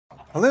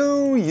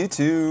Hello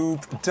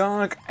YouTube,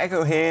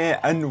 DarkEcho here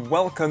and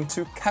welcome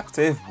to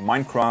Captive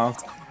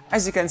Minecraft.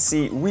 As you can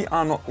see, we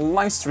are not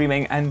live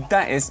streaming and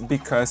that is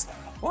because,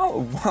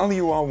 well, while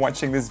you are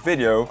watching this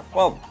video,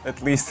 well,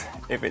 at least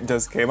if it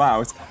just came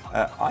out,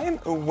 I am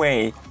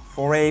away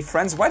for a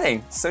friend's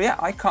wedding. So yeah,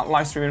 I can't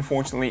live stream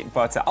unfortunately,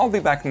 but I'll be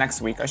back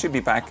next week. I should be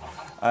back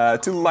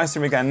to live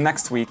stream again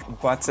next week.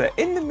 But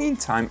in the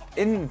meantime,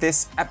 in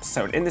this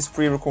episode, in this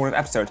pre-recorded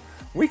episode,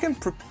 we can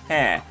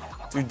prepare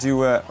to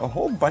do a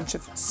whole bunch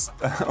of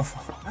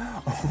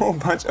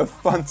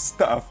fun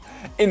stuff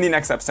in the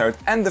next episode.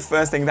 And the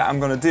first thing that I'm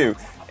gonna do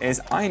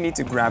is I need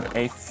to grab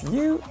a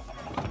few,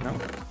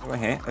 over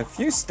here, a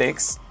few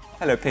sticks.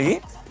 Hello, piggy.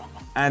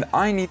 And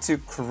I need to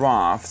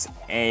craft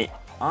a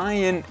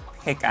iron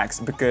pickaxe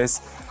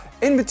because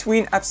in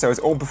between episodes,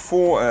 or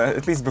before,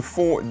 at least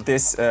before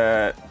this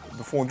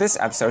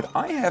episode,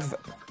 I have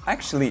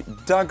actually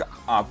dug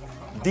up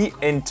the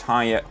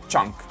entire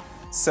chunk.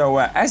 So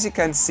as you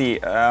can see,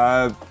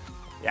 yeah,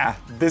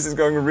 this is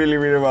going really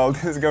well.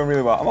 This is going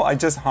really well. Well, I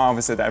just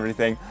harvested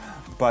everything,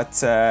 but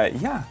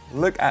yeah,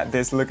 look at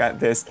this, look at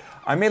this.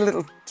 I made a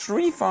little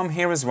tree farm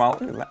here as well.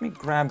 Ooh, let me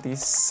grab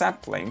these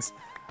saplings.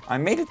 I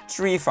made a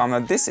tree farm.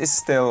 Now this is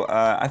still,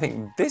 I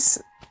think this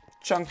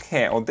chunk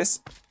here, or this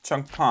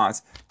chunk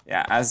part,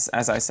 yeah, as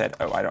I said,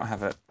 oh, I don't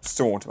have a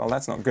sword. Well,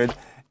 that's not good.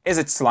 Is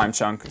a slime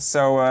chunk.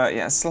 So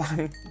yeah,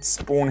 slime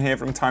spawn here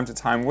from time to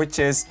time, which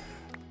is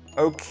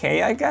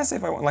okay, I guess,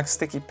 if I want like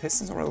sticky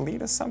pistons or a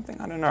lead or something,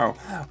 I don't know.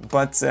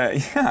 But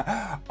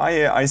yeah,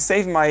 I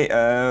saved my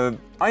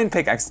iron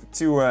pickaxe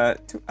to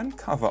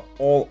uncover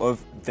all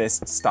of this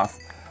stuff.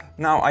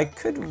 Now I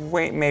could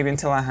wait maybe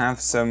until I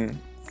have some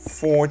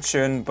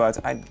fortune,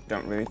 but I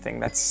don't really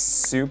think that's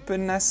super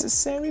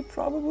necessary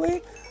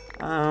probably.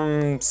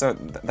 So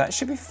that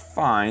should be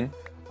fine.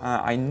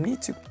 I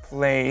need to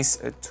place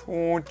a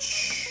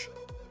torch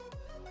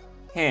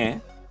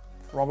here,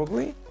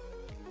 probably.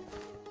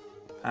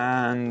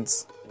 And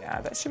yeah,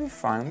 that should be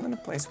fine. I'm going to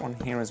place one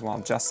here as well,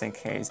 just in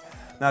case.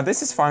 Now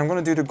this is fine, I'm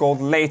going to do the gold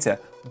later.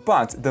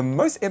 But the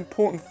most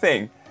important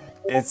thing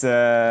is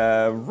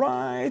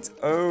right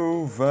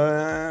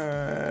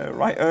over.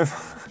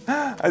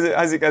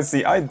 As you can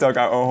see, I dug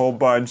out a whole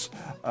bunch.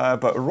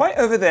 But right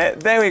over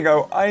there we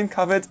go, I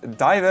uncovered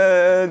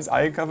diamonds.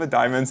 I uncovered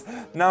diamonds.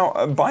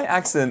 Now, by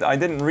accident, I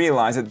didn't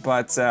realize it,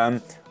 but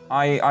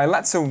I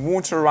let some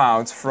water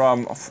out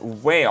from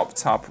way up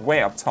top.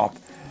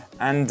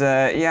 And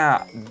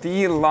yeah,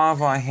 the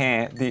lava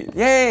here,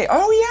 yay!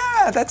 Oh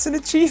yeah, that's an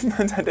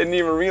achievement. I didn't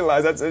even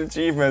realize that's an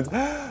achievement.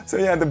 So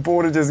yeah, the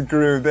border just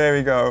grew. There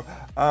we go.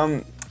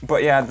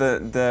 But yeah,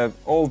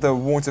 all the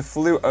water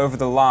flew over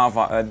the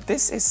lava.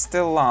 This is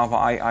still lava.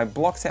 I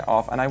blocked it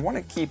off, and I want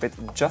to keep it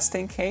just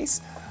in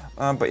case.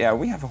 But yeah,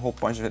 we have a whole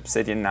bunch of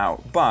obsidian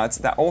now. But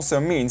that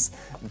also means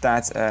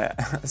that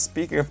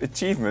speaking of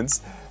achievements,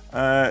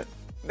 there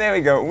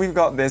we go. We've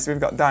got this. We've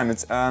got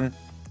diamonds.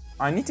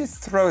 I need to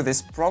throw this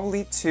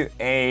probably to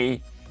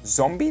a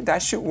zombie.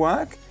 That should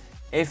work.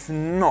 If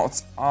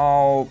not,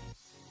 I'll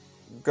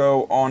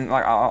go on,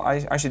 like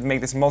I should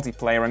make this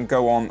multiplayer and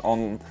go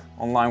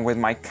online with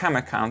my cam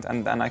account,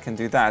 and then I can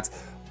do that.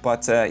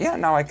 But yeah,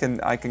 now I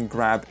can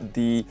grab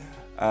the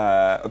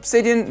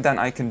obsidian. Then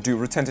I can do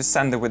return to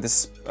sender with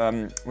this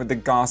with the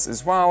gas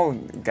as well.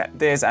 Get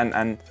this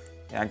and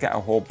yeah, get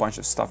a whole bunch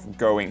of stuff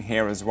going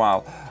here as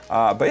well.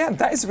 But yeah,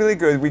 that is really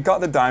good. We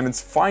got the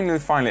diamonds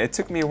finally. It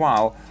took me a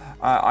while.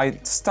 I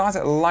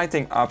started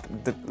lighting up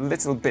the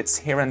little bits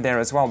here and there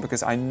as well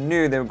because I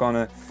knew they were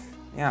gonna,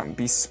 yeah,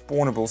 be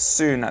spawnable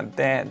soon.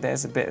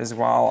 There's a bit as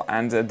well,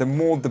 and the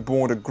more the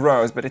border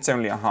grows, but it's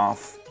only a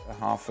half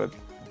a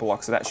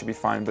block, so that should be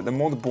fine. But the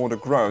more the border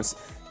grows,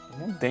 the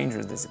more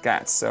dangerous this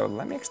gets. So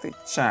let me actually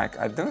check.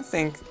 I don't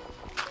think.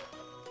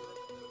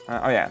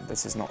 Oh yeah,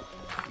 this is not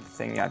the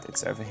thing yet.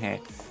 It's over here.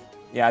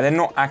 Yeah, they're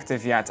not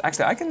active yet.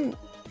 Actually,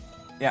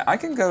 I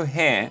can go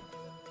here.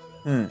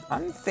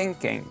 I'm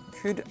thinking,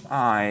 could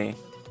I,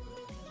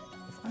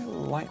 if I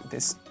light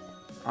this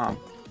up,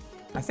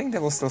 I think they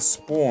will still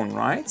spawn,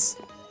 right?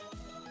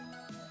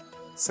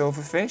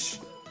 Silverfish?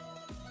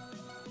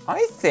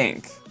 I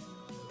think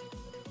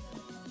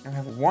I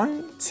have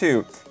 1,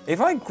 2.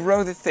 If I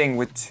grow the thing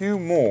with 2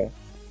 more,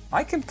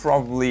 I can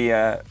probably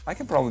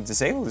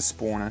disable the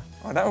spawner.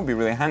 Oh, that would be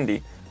really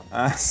handy.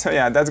 So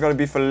yeah, that's gonna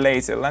be for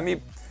later. Let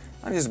me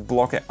just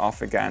block it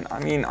off again. I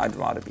mean, I'd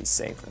rather be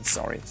safe than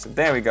sorry. So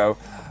there we go.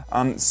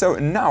 So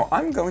now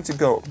I'm going to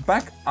go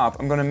back up.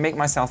 I'm going to make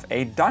myself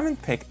a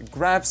diamond pick,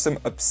 grab some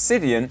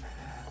obsidian,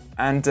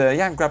 and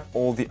yeah, grab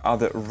all the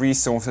other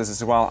resources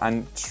as well,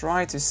 and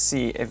try to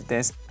see if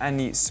there's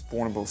any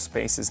spawnable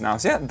spaces now.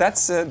 So yeah,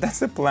 that's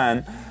the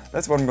plan.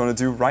 That's what I'm going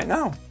to do right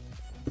now.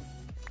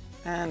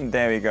 And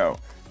there we go.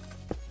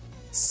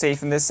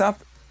 Safing this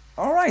up.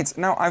 All right,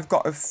 now I've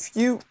got a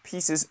few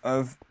pieces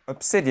of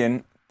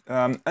obsidian,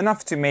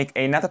 enough to make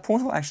a nether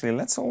portal. Actually,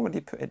 let's already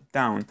put it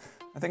down.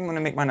 I think I'm going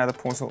to make my nether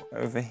portal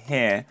over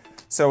here.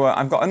 So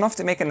I've got enough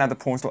to make a nether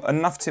portal,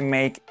 enough to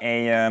make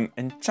a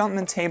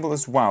enchantment table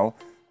as well.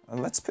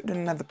 Let's put the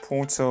nether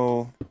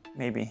portal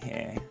maybe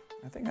here.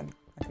 I think I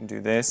can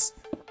do this.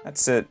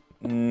 That's a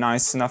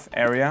nice enough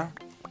area.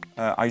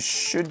 I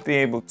should be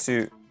able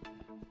to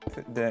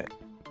put the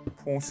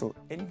portal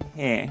in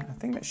here. I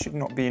think that should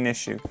not be an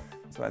issue.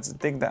 So let's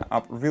dig that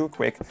up real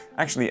quick.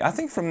 Actually, I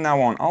think from now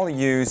on I'll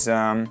use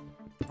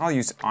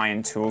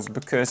iron tools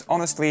because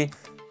honestly,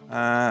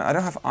 I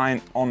don't have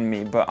iron on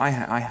me, but I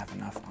have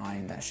enough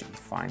iron. That should be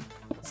fine.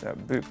 So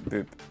boop,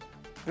 boop,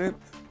 boop.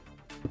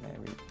 There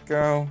we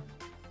go.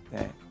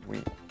 There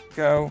we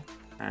go.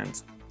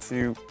 And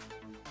 2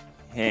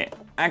 here.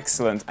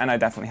 Excellent. And I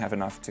definitely have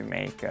enough to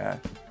make an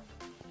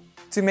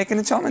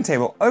enchantment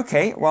table.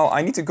 Okay, well,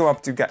 I need to go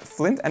up to get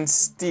flint and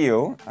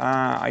steel.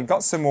 I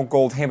got some more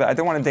gold here, but I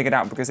don't want to dig it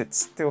out because it's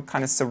still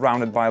kind of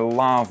surrounded by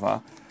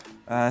lava.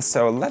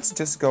 So let's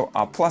just go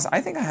up. Plus,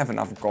 I think I have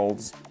enough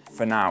gold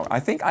for now. I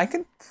think I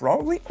can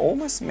probably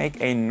almost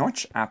make a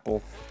notch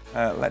apple.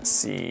 Let's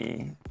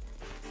see.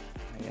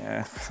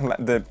 Yeah,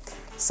 let the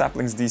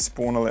saplings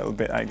despawn a little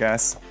bit, I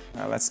guess.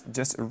 Let's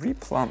just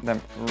replant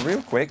them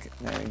real quick.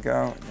 There we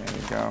go, there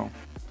we go.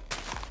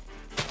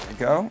 There we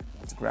go.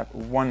 Let's grab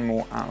one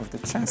more out of the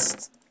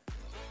chest.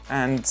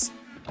 And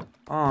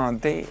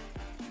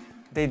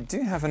they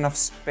do have enough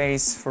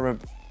space for a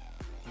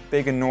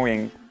big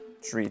annoying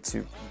tree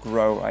to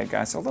grow, I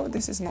guess. Although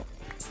this is not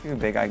too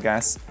big, I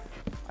guess.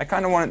 I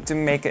kind of wanted to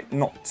make it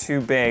not too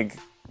big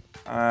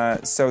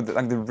so that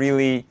like the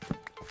really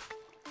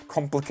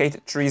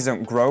complicated trees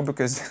don't grow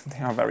because they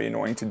are very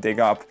annoying to dig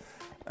up.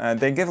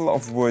 They give a lot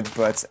of wood,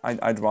 but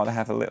I'd rather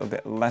have a little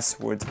bit less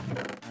wood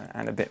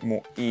and a bit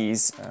more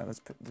ease. Let's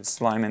put the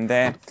slime in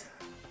there.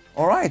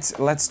 All right,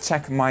 let's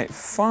check my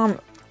farm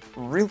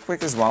real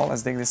quick as well.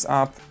 Let's dig this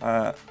up.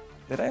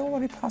 Did I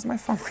already pass my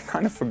farm? I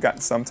kind of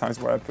forget sometimes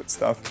where I put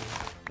stuff.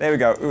 There we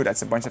go. Ooh,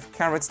 that's a bunch of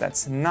carrots.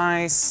 That's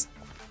nice.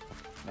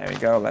 There we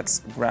go. Let's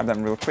grab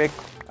them real quick.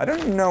 I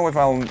don't know if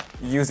I'll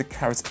use the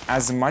carrots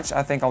as much.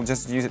 I think I'll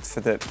just use it for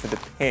the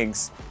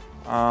pigs.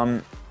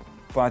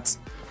 But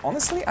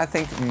honestly, I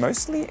think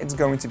mostly it's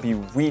going to be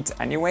wheat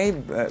anyway,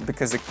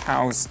 because the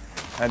cows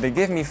they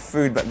give me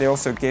food, but they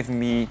also give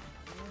me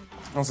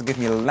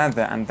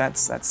leather, and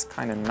that's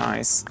kind of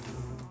nice.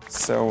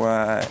 So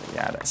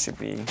yeah, that should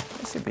be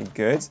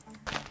good.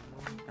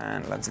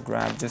 And let's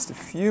grab just a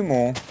few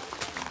more.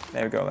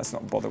 There we go. Let's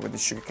not bother with the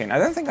sugarcane. I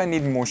don't think I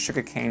need more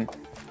sugarcane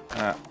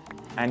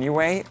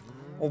anyway.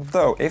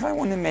 Although, if I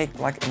want to make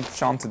like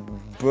enchanted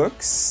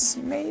books,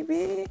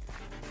 maybe.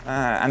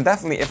 And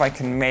definitely if I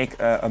can make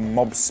a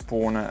mob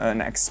spawner, an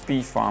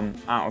XP farm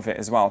out of it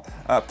as well.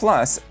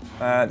 Plus,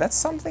 that's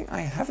something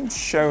I haven't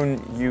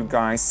shown you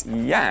guys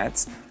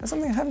yet. That's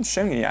something I haven't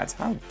shown you yet.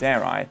 How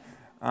dare I?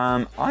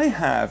 I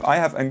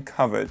have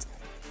uncovered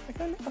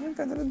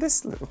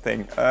this little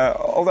thing.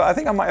 Although I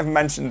think I might have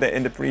mentioned it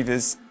in the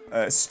previous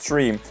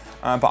stream.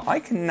 But I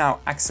can now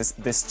access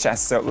this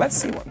chest. So let's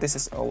see what this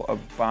is all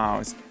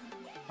about.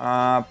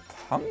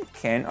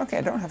 Pumpkin. Okay,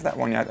 I don't have that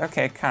one yet.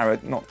 Okay,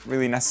 carrot, not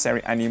really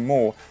necessary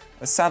anymore.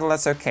 A saddle,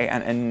 that's okay,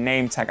 and a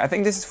name tag. I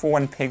think this is for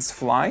when pigs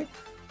fly.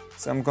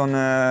 So I'm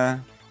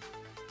gonna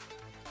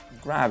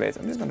grab it.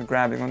 I'm just gonna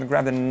grab it. I'm gonna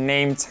grab the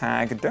name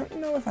tag. I don't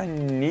know if I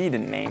need a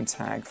name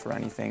tag for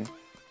anything.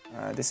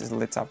 This is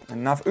lit up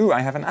enough. Ooh, I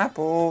have an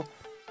apple.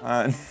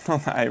 Not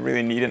that I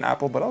really need an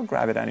apple, but I'll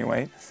grab it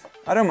anyway.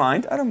 I don't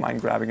mind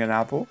grabbing an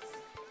apple.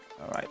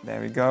 All right,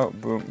 there we go.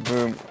 Boom,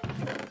 boom.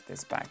 Put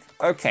this back.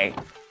 Okay.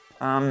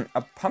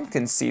 A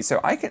pumpkin seed.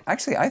 So I can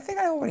actually, I think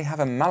I already have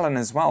a melon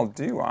as well,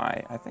 do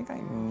I? I think I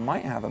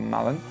might have a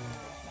melon.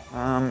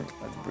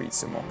 Let's breed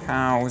some more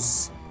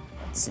cows.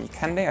 Let's see,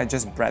 can they? I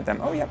just bred them.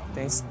 Oh, yep,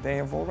 they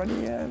have already,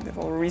 they've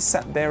already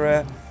reset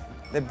their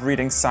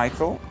breeding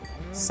cycle.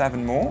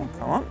 7 more,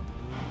 come on.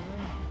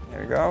 There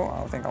we go.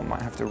 I think I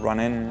might have to run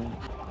in.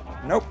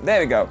 Nope,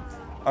 there we go.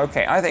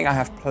 Okay, I think I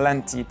have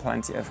plenty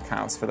of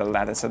cows for the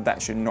ladder, so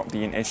that should not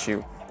be an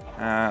issue.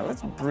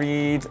 Let's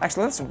breed.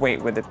 Actually, let's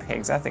wait with the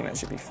pigs. I think that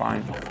should be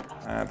fine.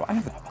 But I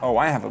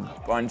have a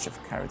bunch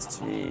of carrots.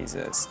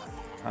 Jesus.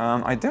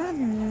 I don't have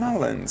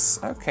melons.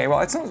 Okay, well,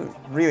 it's not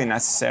really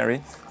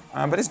necessary,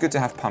 but it's good to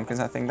have pumpkins.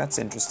 I think that's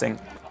interesting.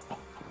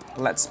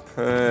 Let's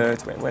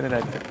put. Wait, where did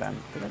I put them?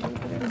 Did I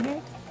put it in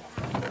here?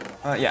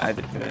 Yeah, I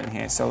did put it in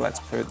here. So let's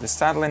put the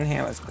saddle in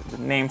here. Let's put the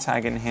name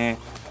tag in here.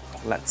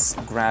 Let's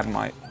grab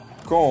my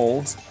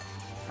gold.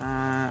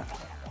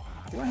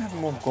 Do I have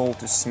more gold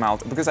to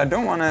smelt? Because I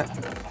don't want to...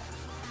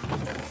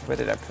 Where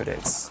did I put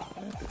it?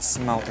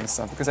 Smelting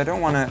stuff. Because I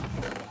don't want to...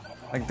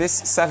 Like, this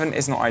 7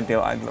 is not ideal.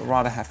 I'd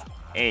rather have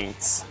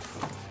 8.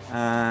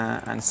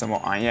 And some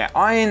more iron. Yeah,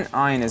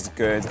 iron is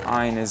good.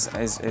 Iron is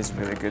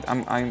really good.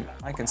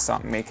 I can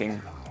start making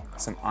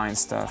some iron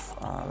stuff.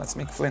 Let's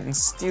make flint and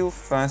steel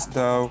first,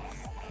 though.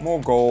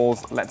 More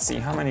gold. Let's see.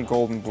 How many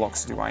golden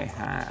blocks do I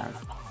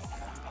have?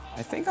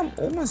 I think I'm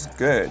almost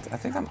good. I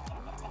think I'm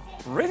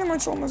pretty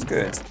much almost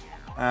good.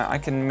 I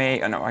can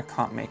make... Oh, no, I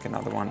can't make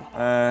another one.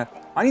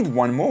 I need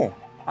 1 more.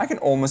 I can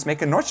almost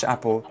make a notch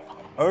apple.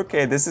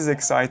 Okay, this is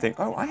exciting.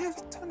 Oh, I have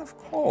a ton of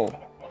coal.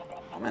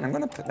 Oh, man, I'm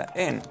going to put that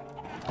in.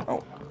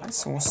 Oh, I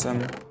saw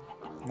some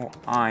more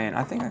iron.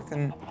 I think I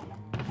can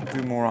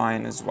do more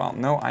iron as well.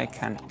 No, I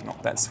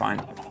cannot. That's fine.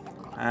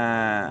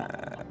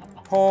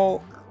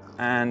 Coal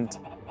and...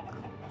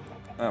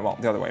 well,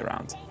 the other way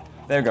around.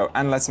 There we go.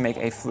 And let's make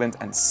a flint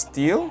and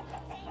steel.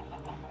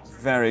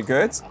 Very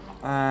good.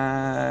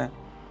 I'm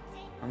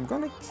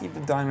gonna keep the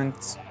diamond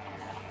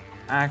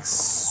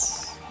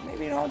axe.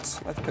 Maybe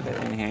not. Let's put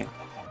it in here.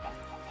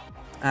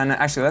 And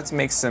actually, let's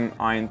make some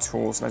iron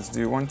tools. Let's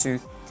do 1, 2,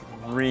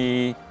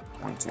 3.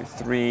 1, 2,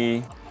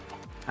 3.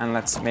 And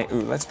let's make...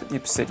 Ooh, let's put the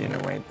obsidian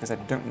away because I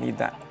don't need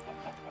that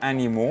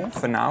anymore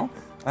for now.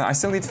 I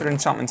still need for the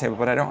enchantment table,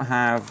 but I don't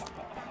have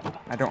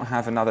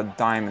another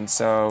diamond,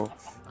 so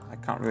I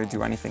can't really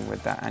do anything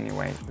with that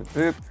anyway. Boop,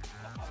 boop.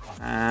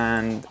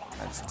 And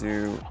let's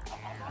do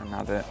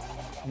another...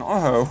 Not a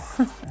hoe.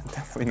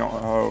 Definitely not a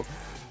hoe.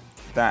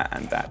 That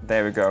and that.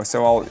 There we go.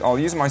 So I'll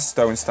use my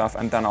stone stuff,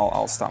 and then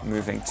I'll start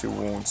moving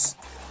towards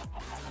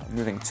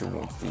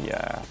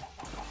the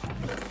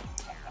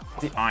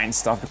iron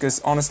stuff,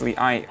 because honestly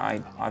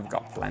I've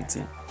got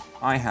plenty.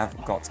 I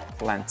have got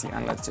plenty,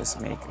 and let's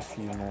just make a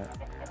few more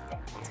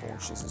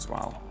torches as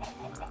well.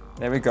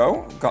 There we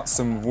go. Got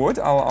some wood.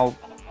 I'll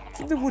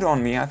keep the wood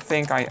on me. I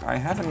think I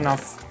have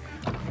enough.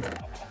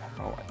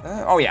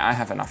 Oh yeah, I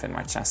have enough in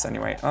my chest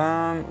anyway.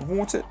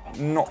 Water,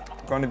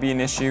 not going to be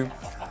an issue.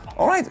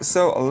 Alright,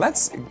 so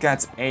let's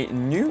get a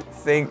new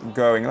thing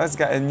going.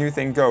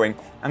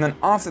 And then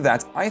after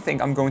that, I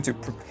think I'm going to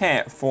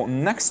prepare for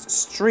next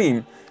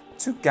stream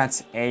to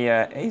get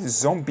a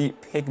zombie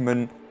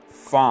pigman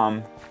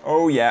farm.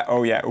 Oh yeah,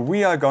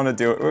 we are gonna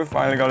do it. We're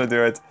finally gonna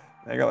do it.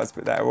 There you go, let's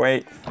put that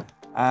away.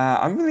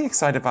 I'm really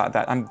excited about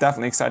that. I'm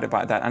definitely excited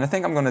about that. And I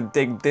think I'm gonna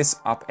dig this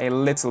up a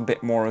little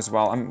bit more as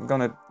well. I'm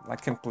gonna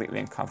like completely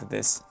uncover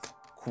this.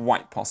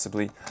 Quite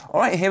possibly.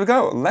 Alright, here we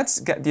go. Let's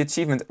get the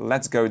achievement.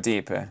 Let's go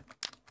deeper.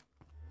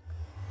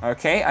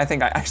 Okay, I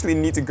think I actually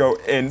need to go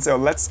in, so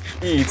let's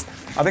eat.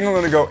 I think I'm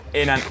gonna go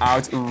in and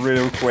out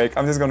real quick.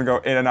 I'm just gonna go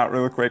in and out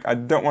real quick. I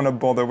don't want to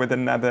bother with the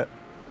nether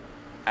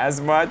as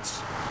much.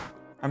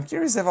 I'm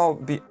curious if I'll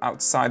be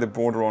outside the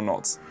border or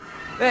not.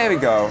 There we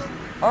go.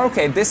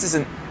 Okay, this is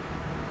an...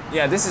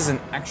 Yeah, this is an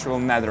actual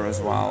nether as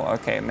well.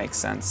 Okay, it makes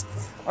sense.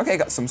 Okay,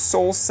 got some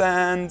soul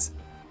sand.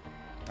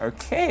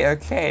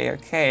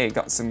 Okay.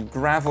 Got some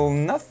gravel.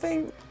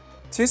 Nothing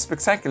too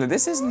spectacular.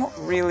 This is not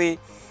really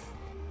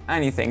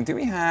anything. Do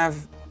we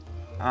have...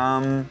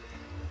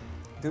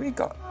 do we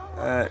got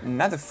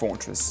nether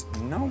fortress?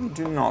 No, we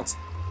do not.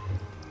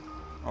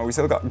 Oh, we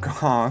still got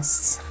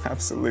ghasts.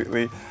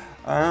 Absolutely.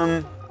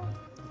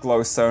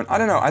 Glowstone. I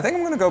don't know. I think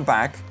I'm gonna go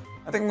back.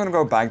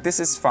 This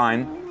is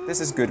fine. This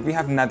is good. We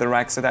have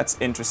netherrack, so that's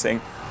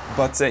interesting.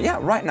 But yeah,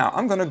 right now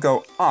I'm gonna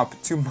go up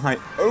to my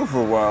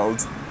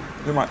overworld.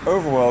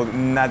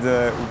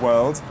 Nether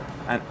world,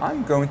 and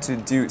I'm going to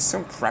do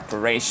some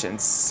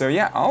preparations. So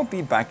yeah, I'll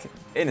be back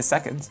in a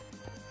second.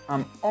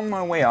 I'm on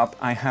my way up.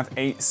 I have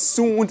a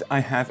sword, I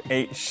have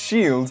a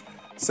shield,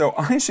 so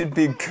I should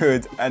be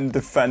good and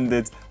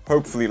defended,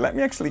 hopefully. Let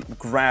me actually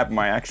grab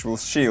my actual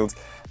shield.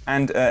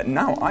 And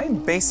now I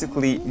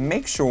basically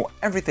make sure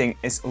everything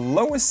is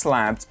lower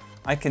slabbed.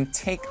 I can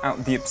take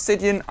out the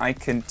obsidian, I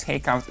can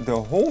take out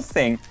the whole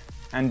thing,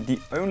 and the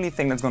only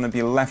thing that's gonna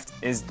be left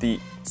is the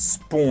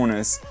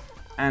spawners.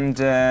 And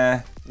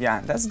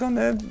yeah, that's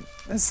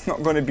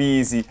not gonna be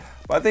easy,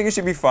 but I think it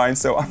should be fine,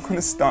 so I'm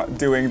gonna start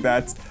doing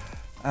that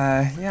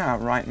yeah,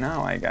 right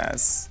now, I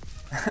guess.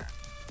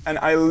 And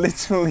I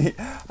literally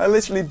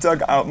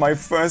dug out my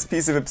first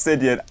piece of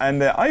obsidian,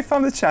 and I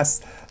found a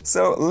chest.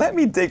 So let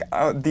me dig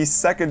out the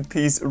second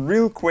piece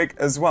real quick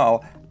as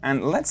well,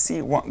 and let's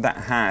see what that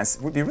has.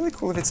 It would be really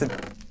cool if it's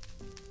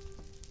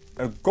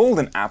a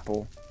golden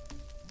apple.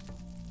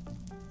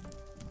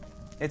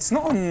 It's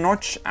not a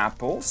notch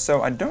apple,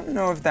 so I don't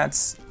know if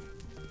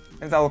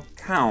that'll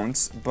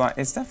count, but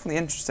it's definitely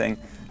interesting.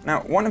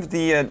 Now, one of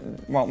the,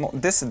 well, not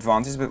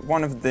disadvantages, but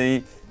one of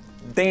the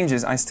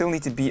dangers I still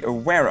need to be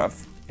aware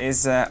of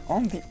is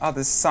on the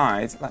other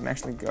side. Let me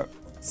actually go.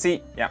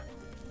 See, yeah,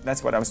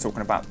 that's what I was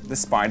talking about. The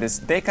spiders,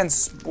 they can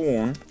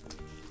spawn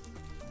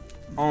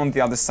on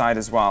the other side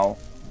as well,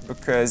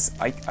 because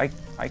I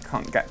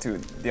can't get to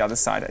the other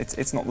side.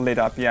 It's not lit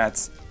up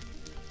yet.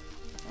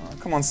 Oh,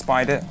 come on,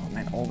 spider. Oh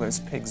man, all those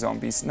pig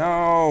zombies.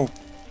 No!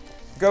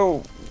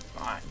 Go!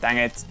 Oh, dang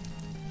it.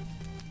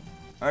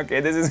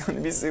 Okay, this is gonna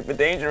be super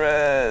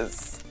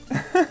dangerous.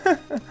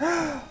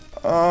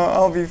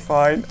 I'll be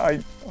fine,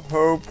 I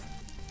hope.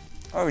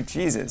 Oh,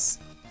 Jesus.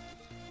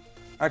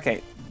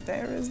 Okay,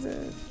 there is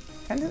the...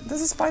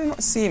 Does the spider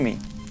not see me?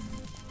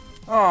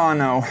 Oh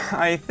no,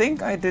 I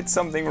think I did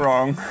something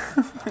wrong.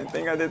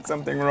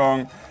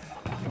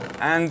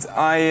 And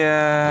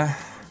oh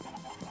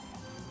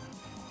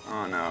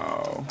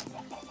no.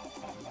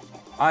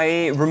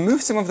 I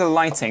removed some of the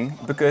lighting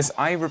because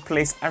I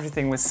replaced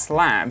everything with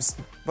slabs,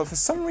 but for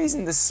some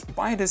reason the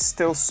spiders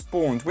still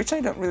spawned, which I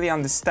don't really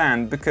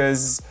understand,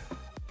 because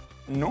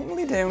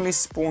normally they only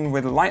spawn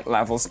with light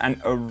levels,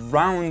 and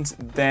around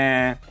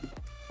the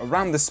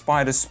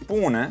spider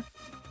spawner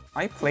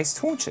I place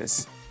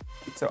torches.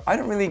 So I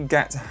don't really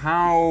get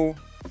how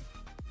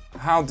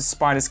how the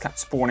spiders kept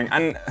spawning.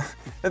 And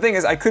the thing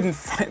is, I couldn't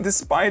fight the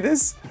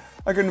spiders.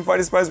 I couldn't fight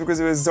the spiders because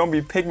there was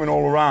zombie pigmen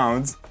all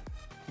around.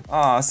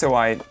 Ah, so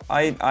I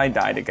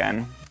died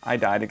again. I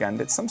died again.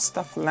 Did some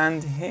stuff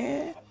land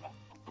here?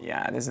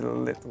 Yeah, there's a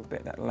little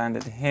bit that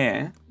landed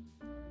here.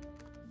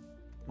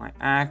 My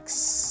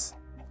axe.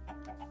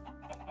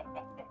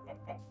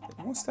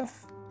 More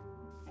stuff.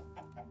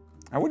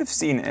 I would have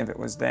seen it if it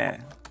was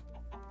there.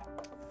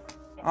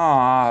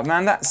 Ah,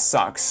 man, that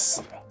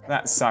sucks.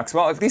 That sucks.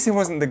 Well, at least it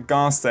wasn't the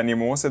ghast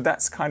anymore, so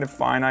that's kind of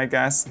fine, I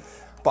guess.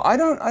 But I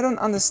don't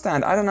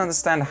understand. I don't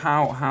understand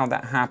how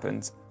that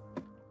happened.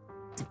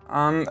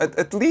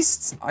 At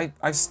least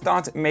I've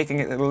started making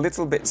it a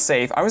little bit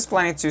safe. I was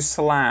planning to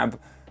slab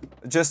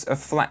just a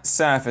flat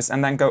surface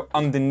and then go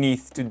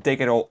underneath to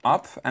dig it all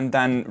up and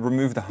then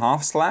remove the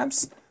half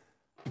slabs.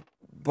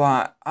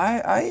 But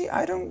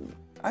I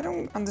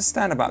don't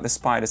understand about the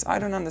spiders. I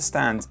don't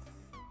understand.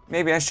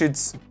 Maybe I should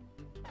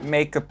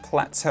make a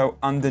plateau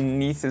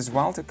underneath as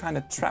well to kind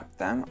of trap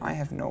them. I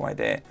have no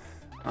idea.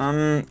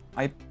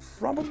 I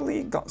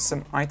probably got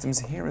some items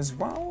here as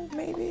well,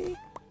 maybe?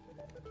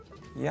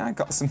 Yeah, I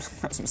got some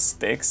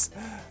sticks.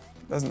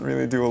 Doesn't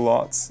really do a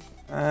lot.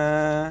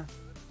 A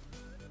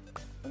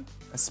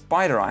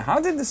spider eye. How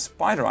did the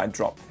spider eye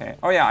drop here?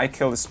 Oh yeah, I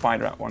killed a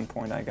spider at one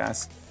point, I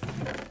guess.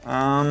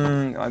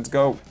 Let's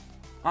go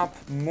up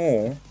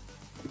more.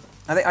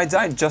 I think I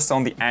died just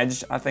on the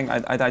edge. I think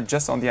I died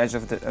just on the edge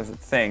of the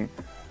thing.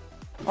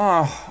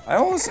 Oh, I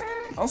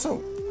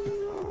also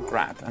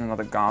grabbed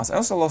another ghast. I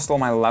also lost all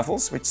my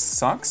levels, which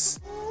sucks.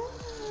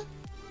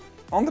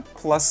 On the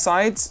plus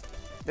side,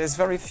 there's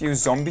very few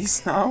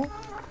zombies now.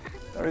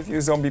 Very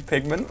few zombie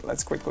pigmen.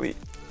 Let's quickly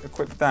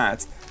equip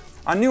that.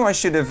 I knew I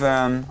should have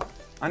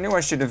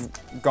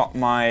got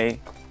my.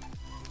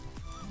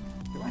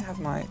 Do I have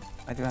my?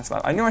 I do have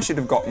slab. I knew I should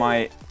have got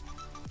my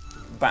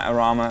better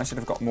armor. I should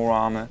have got more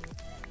armor.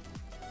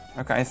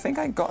 Okay, I think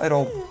I got it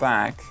all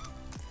back.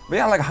 But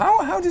yeah, like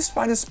how do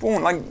spiders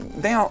spawn?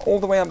 Like they are all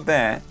the way up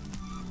there.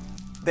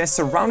 They're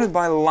surrounded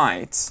by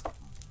light.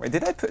 Wait,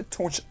 did I put a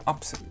torch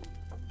up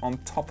on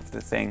top of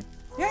the thing?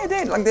 Yeah, I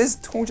did. Like there's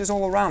torches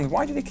all around.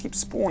 Why do they keep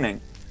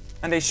spawning?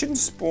 And they shouldn't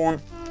spawn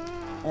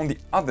on the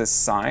other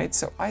side,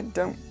 so I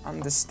don't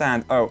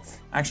understand. Oh,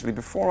 actually,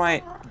 before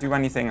I do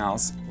anything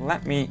else,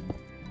 let me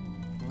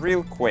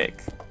real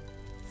quick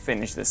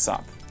finish this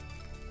up.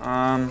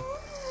 I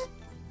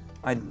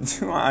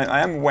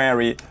am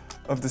wary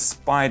of the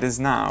spiders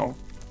now,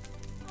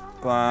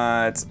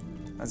 but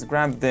let's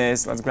grab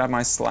this. Let's grab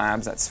my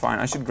slabs. That's fine.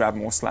 I should grab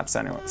more slabs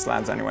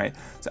anyway.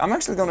 So I'm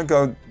actually gonna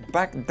go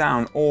back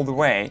down all the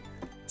way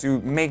to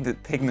make the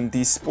pigmen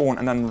despawn,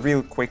 and then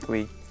real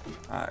quickly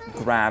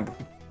grab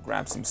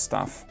some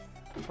stuff.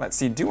 Let's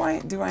see. Do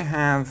I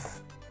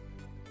have?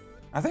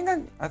 I think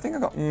I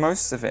got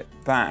most of it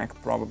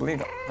back. Probably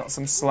got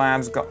some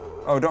slabs.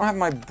 Oh, don't have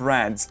my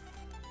bread.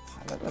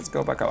 Let's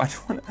go back up. I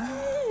don't want to.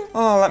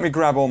 Oh, let me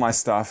grab all my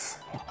stuff.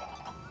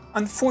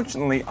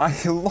 Unfortunately, I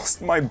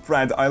lost my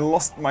bread. I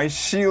lost my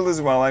shield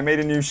as well. I made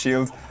a new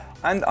shield.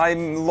 And I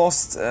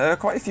lost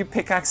quite a few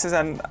pickaxes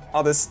and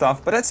other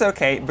stuff. But that's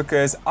okay,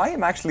 because I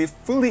am actually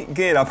fully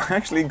geared up. I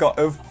actually got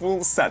a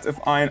full set of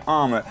iron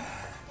armor.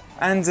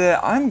 And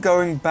I'm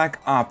going back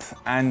up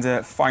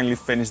and finally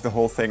finish the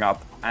whole thing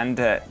up. And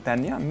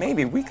then, yeah,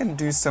 maybe we can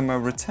do some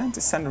return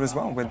to sender as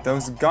well with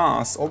those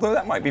ghasts. Although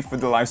that might be for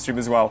the live stream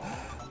as well.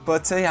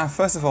 But yeah,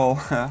 first of all,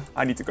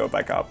 I need to go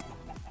back up.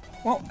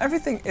 Well,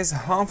 everything is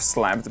half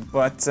slabbed,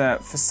 but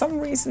for some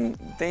reason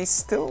they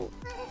still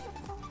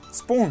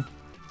spawn.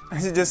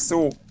 As you just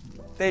saw,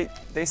 they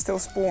still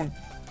spawn.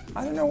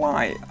 I don't know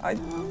why.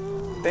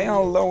 They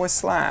are lower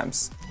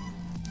slabs.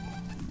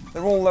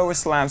 They're all lower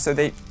slabs, so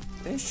they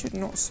should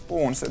not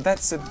spawn. So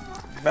that's a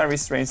very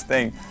strange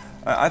thing.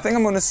 I think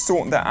I'm going to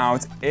sort that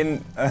out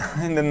in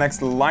the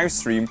next live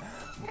stream.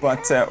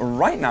 But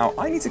right now,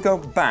 I need to go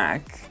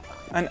back.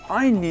 And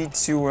I need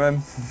to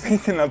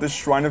make another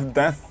Shrine of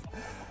Death.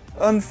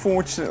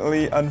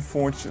 Unfortunately,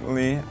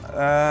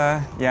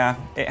 yeah,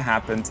 it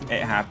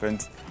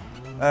happened.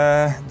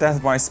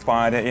 Death by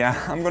spider,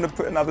 yeah, I'm gonna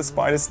put another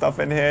spider stuff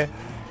in here.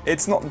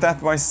 It's not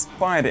death by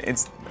spider,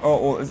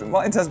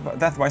 well, it says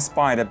death by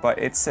spider, but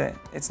it's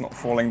not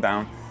falling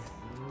down.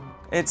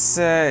 It's,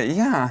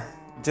 yeah,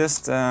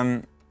 just,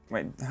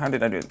 wait, how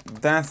did I do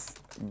it? Death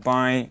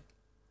by...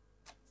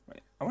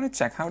 I want to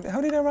check, how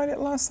did I write it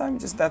last time?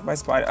 Just death by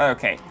spider.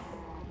 Okay,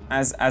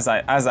 as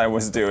I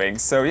was doing.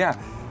 So yeah,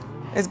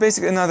 it's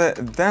basically another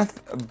death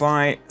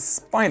by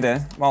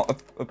spider. Well,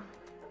 a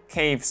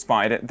cave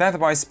spider. Death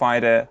by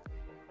spider.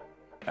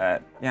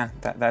 Yeah,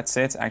 that's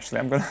it. Actually,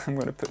 I'm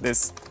gonna put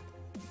this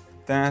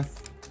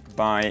death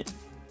by.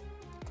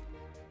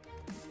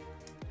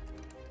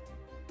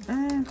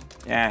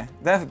 Yeah,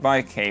 death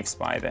by cave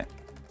spider.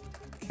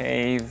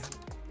 Cave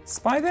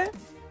spider.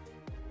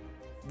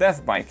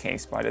 Death by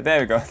cave spider. There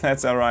we go.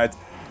 That's all right.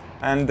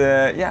 And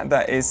yeah,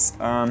 that is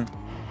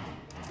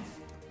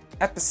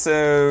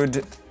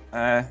episode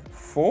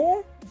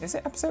 4. Is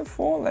it episode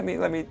 4?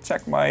 Let me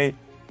check my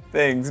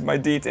things, my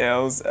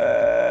details.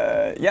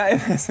 Yeah,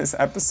 this is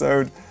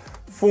episode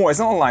 4. It's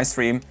not a live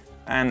stream,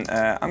 and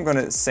I'm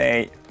gonna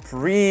say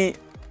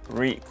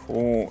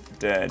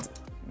pre-recorded.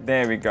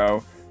 There we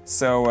go.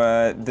 So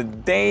the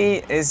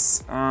day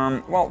is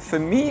well, for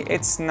me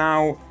it's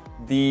now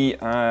the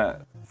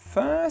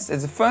 1st.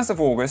 It's the 1st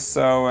of August,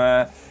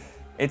 so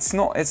it's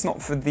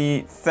not for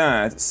the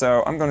 3rd.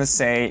 So I'm gonna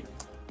say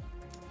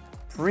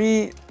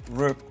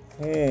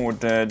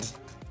pre-recorded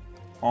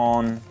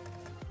on.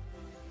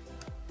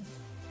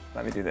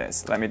 Let me do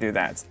this. Let me do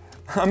that.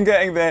 I'm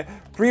getting there.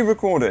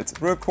 Pre-recorded.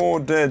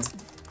 Recorded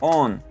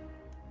on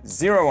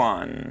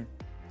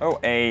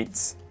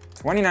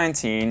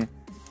 01/08/2019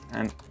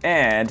 and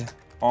aired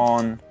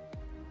on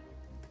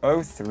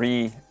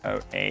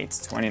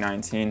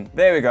 03/08/2019.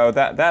 There we go.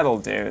 That'll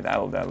do.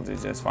 That'll do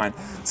just fine.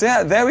 So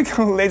yeah, there we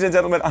go, ladies and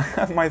gentlemen. I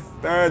have my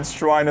 3rd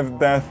Shrine of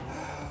Death.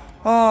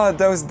 Oh,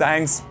 those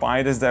dang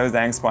spiders, those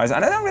dang spiders.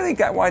 And I don't really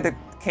get why the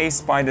cave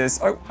spiders.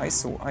 Oh, I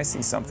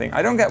see something.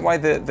 I don't get why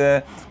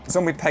the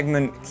zombie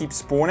pigmen keep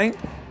spawning,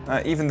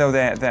 even though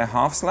they're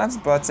half slabs.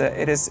 But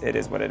it is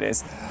what it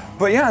is.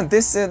 But yeah,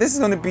 this is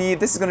gonna be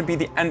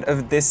the end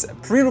of this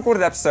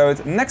pre-recorded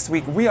episode. Next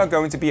week we are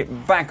going to be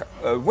back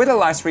with a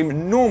live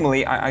stream.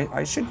 Normally,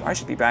 I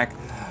should be back.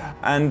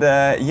 And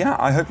yeah,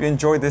 I hope you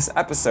enjoyed this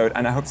episode,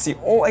 and I hope to see you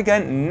all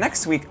again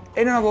next week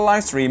in another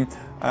live stream.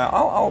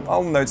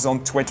 I'll notice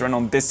on Twitter and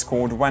on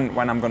Discord when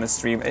I'm gonna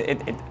stream.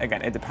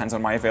 Again, it depends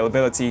on my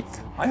availability.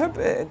 I hope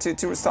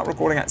to start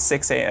recording at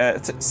 6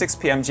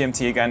 p.m.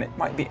 GMT again. It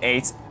might be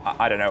 8.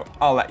 I don't know.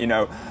 I'll let you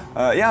know.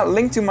 Yeah,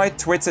 link to my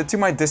Twitter, to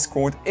my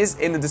Discord is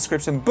in the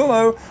description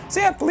below.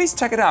 So yeah, please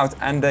check it out,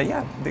 and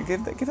yeah,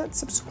 give that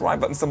subscribe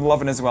button some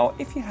loving as well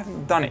if you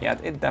haven't done it yet.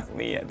 It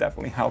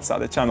definitely helps out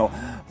the channel.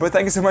 But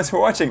thank you so much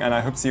for watching, and I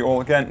hope to see you all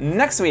again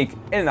next week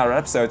in another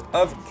episode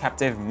of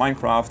Captive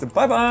Minecraft.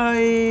 Bye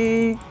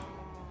bye.